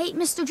yet. Hey,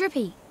 Mr.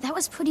 Drippy, that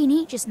was pretty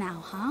neat just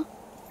now, huh?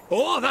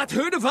 Oh, that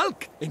herd of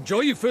elk! Enjoy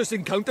your first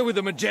encounter with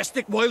the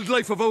majestic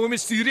wildlife of our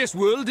mysterious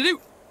world, did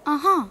you?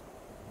 Uh-huh.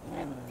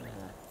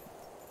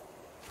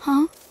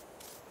 Huh?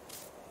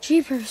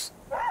 Jeepers.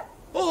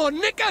 Oh,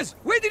 Nickers!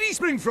 Where did he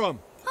spring from?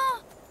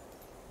 Huh?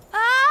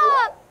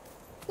 Ah!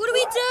 What do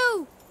we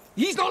do?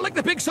 He's not like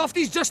the big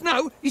softies just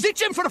now. He's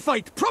itching for a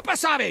fight. Proper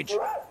savage.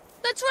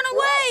 Let's run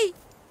away!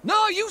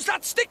 No, use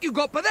that stick you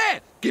got by there.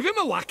 Give him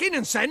a whacking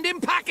and send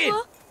him packing.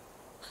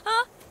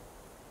 Huh?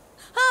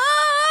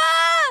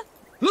 Ah!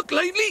 Look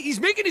lively, he's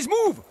making his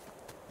move.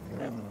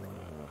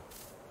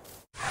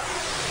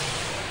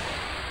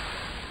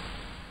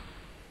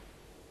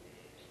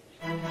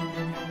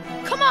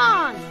 Come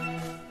on!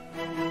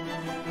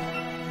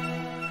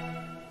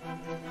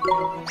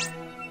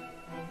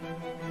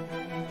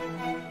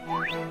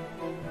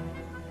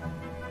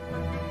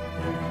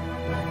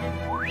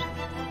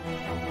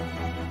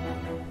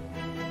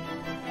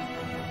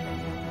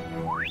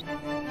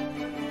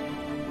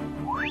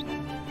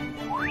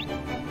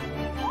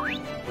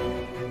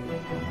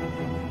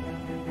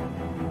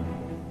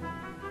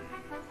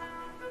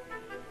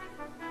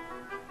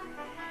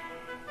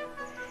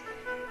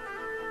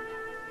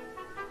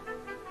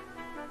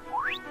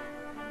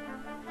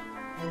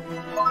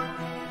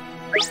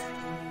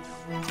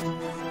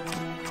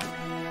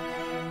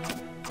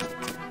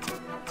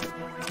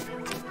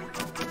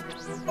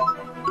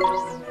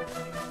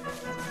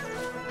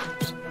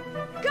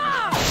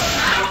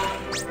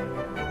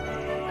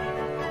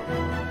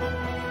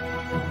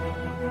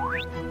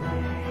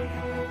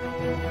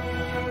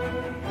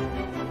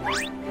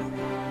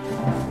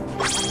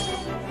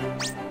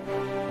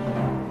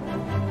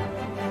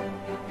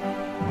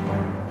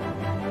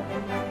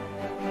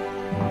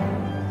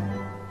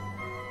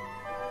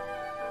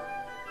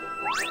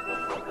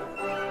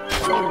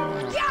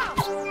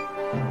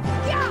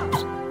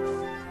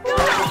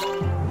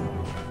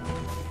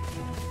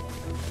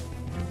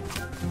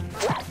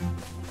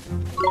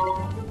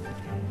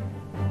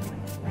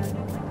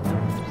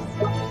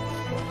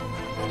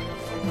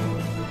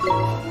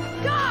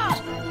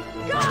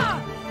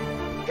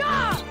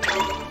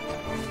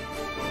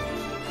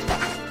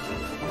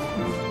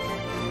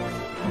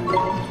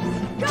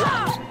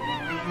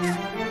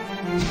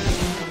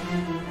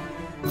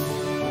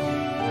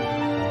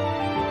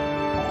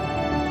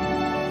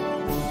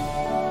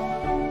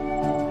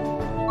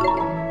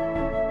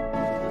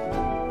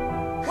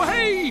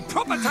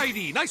 Proper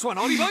tidy. Nice one,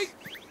 Ollie boy.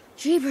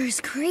 Jeepers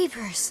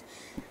creepers.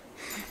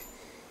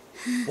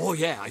 Oh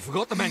yeah, I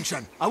forgot to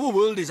mention. Our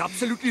world is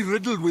absolutely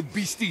riddled with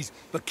beasties.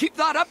 But keep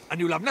that up and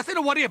you'll have nothing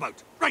to worry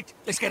about. Right,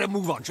 let's get a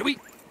move on, shall we?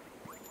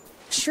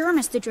 Sure,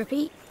 Mr.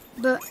 Drippy.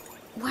 But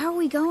where are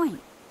we going?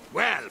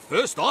 Well,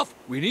 first off,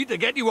 we need to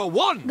get you a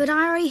wand. But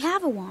I already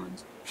have a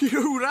wand.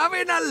 You're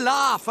having a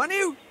laugh, aren't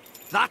you?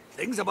 That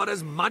thing's about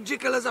as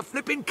magical as a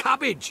flipping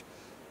cabbage.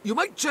 You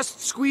might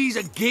just squeeze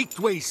a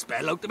gateway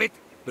spell out of it,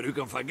 but you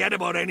can forget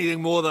about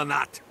anything more than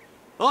that.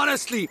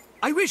 Honestly,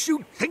 I wish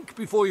you'd think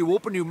before you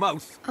open your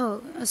mouth.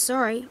 Oh,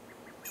 sorry.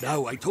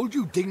 Now, I told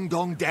you Ding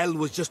Dong Dell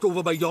was just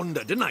over by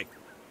yonder, didn't I?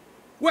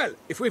 Well,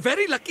 if we're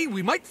very lucky,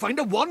 we might find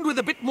a wand with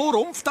a bit more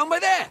oomph down by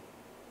there.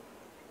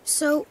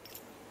 So,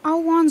 are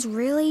wands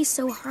really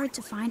so hard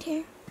to find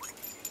here?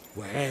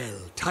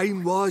 Well,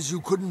 time was you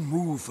couldn't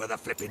move for the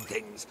flipping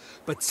things.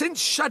 But since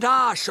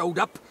Shadar showed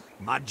up,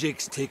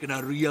 magic's taken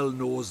a real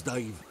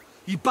nosedive.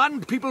 He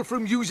banned people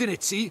from using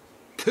it, see?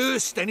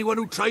 Cursed anyone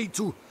who tried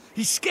to.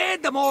 He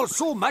scared them all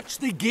so much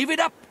they gave it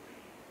up.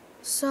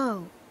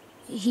 So,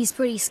 he's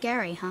pretty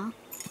scary, huh?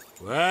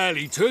 Well,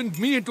 he turned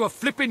me into a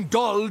flipping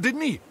doll,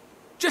 didn't he?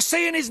 Just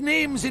saying his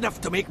name's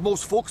enough to make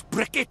most folks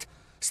brick it.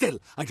 Still,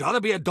 I'd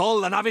rather be a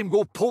doll than have him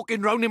go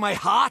poking round in my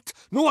heart.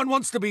 No one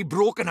wants to be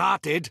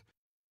broken-hearted.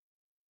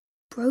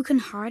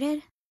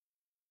 Broken-hearted?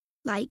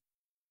 Like,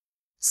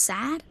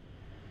 sad?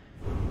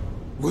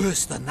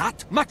 Worse than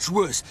that, much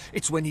worse.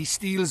 It's when he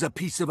steals a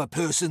piece of a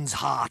person's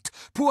heart.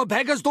 Poor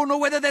beggars don't know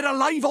whether they're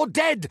alive or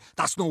dead.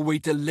 That's no way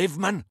to live,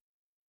 man.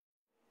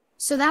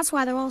 So that's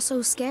why they're all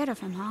so scared of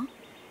him, huh?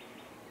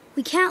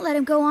 We can't let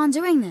him go on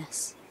doing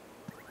this.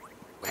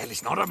 Well,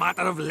 it's not a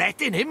matter of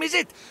letting him, is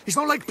it? It's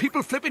not like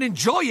people flipping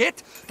enjoy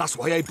it. That's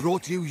why I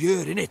brought you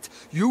here, innit?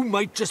 You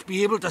might just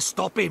be able to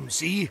stop him,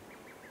 see?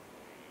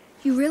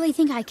 You really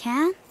think I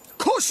can?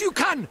 Of course you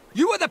can!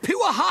 You are the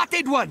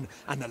pure-hearted one!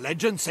 And the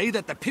legends say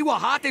that the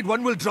pure-hearted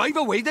one will drive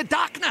away the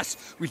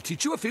darkness. We'll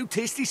teach you a few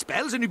tasty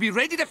spells and you'll be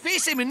ready to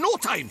face him in no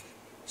time.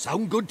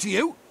 Sound good to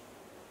you?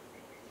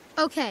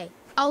 Okay,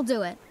 I'll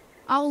do it.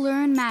 I'll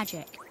learn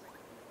magic.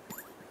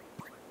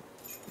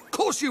 Of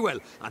course you will,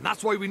 and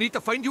that's why we need to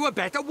find you a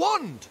better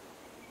wand.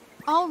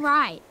 All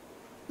right.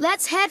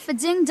 Let's head for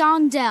Ding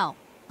Dong Dell.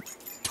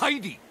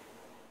 Tidy.